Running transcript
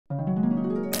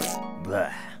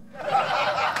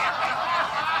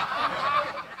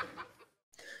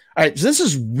All right, so this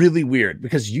is really weird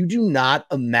because you do not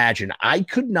imagine, I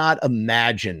could not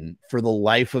imagine for the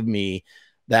life of me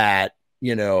that,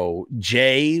 you know,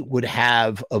 Jay would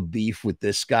have a beef with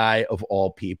this guy of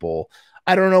all people.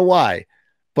 I don't know why,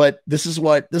 but this is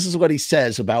what he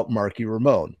says about Marky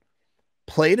Ramone.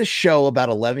 Played a show about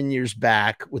 11 years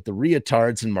back with the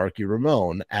Reatards and Marky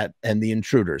Ramone and the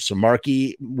Intruders. So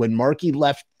when Marky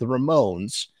left the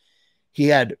Ramones, he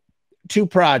had two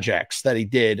projects that he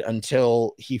did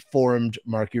until he formed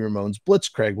Marky Ramone's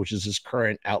Blitzkrieg, which is his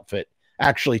current outfit.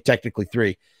 Actually, technically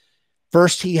three.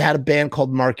 First, he had a band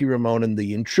called Marky Ramone and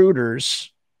the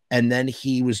Intruders, and then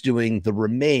he was doing The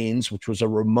Remains, which was a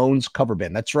Ramones cover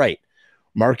band. That's right.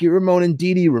 Marky Ramone and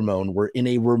Dee Dee Ramone were in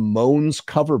a Ramones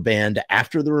cover band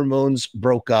after the Ramones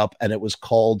broke up, and it was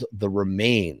called The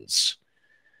Remains.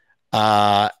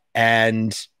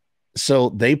 And so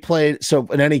they played. So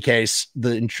in any case,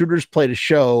 the Intruders played a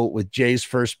show with Jay's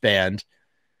first band,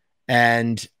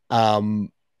 and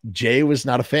Jay was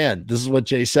not a fan. This is what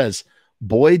Jay says.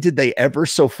 Boy, did they ever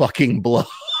so fucking blow.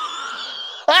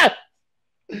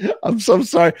 I'm so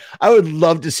sorry. I would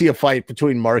love to see a fight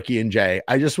between Marky and Jay.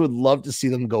 I just would love to see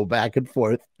them go back and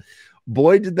forth.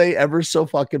 Boy, did they ever so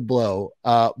fucking blow.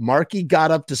 Marky got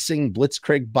up to sing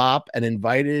Blitzkrieg Bop and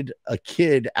invited a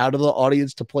kid out of the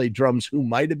audience to play drums who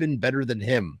might have been better than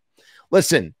him.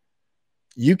 Listen,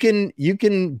 you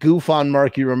can goof on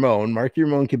Marky Ramone. Marky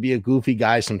Ramone can be a goofy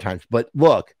guy sometimes, but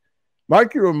look,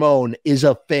 Marky Ramone is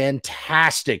a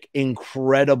fantastic,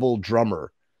 incredible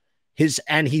drummer.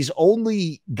 And he's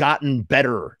only gotten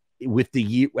better with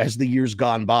as the years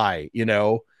gone by, you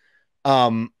know.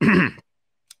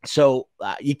 So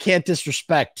you can't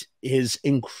disrespect his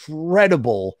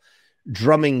incredible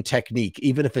drumming technique,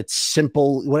 even if it's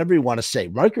simple, whatever you want to say.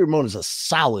 Marky Ramone is a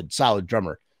solid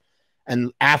drummer.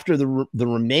 And after the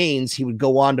Remains, he would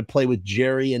go on to play with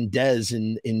Jerry and Dez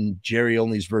in Jerry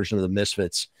Only's version of the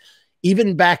Misfits.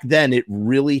 Even back then, it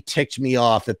really ticked me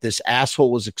off that this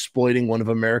asshole was exploiting one of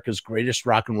America's greatest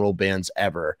rock and roll bands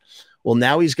ever. Well,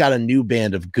 now he's got a new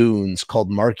band of goons called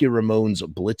Marky Ramone's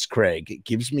Blitzkrieg.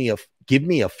 Give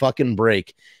me a fucking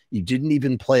break. You didn't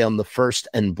even play on the first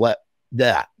and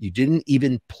you didn't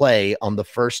even play on the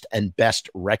first and best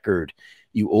record,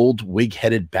 you old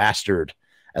wig-headed bastard.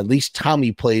 At least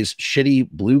Tommy plays shitty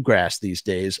bluegrass these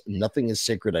days. Nothing is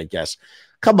sacred, I guess.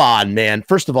 Come on, man.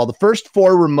 First of all, the first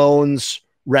four Ramones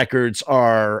records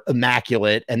are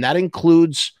immaculate, and that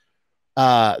includes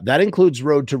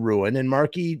Road to Ruin. And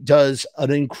Marky does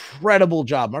an incredible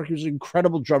job. Marky was an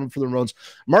incredible drummer for the Ramones.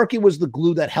 Marky was the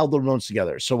glue that held the Ramones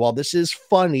together. So while this is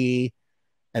funny,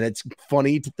 and it's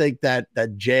funny to think that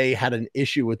Jay had an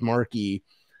issue with Marky,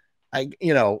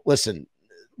 listen.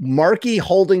 Marky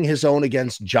holding his own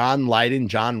against John Lydon,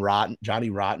 Johnny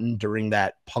Rotten during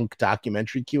that punk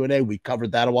documentary Q&A, we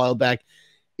covered that a while back,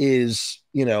 is,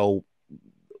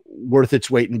 worth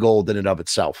its weight in gold in and of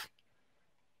itself.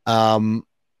 So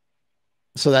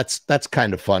that's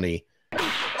kind of funny.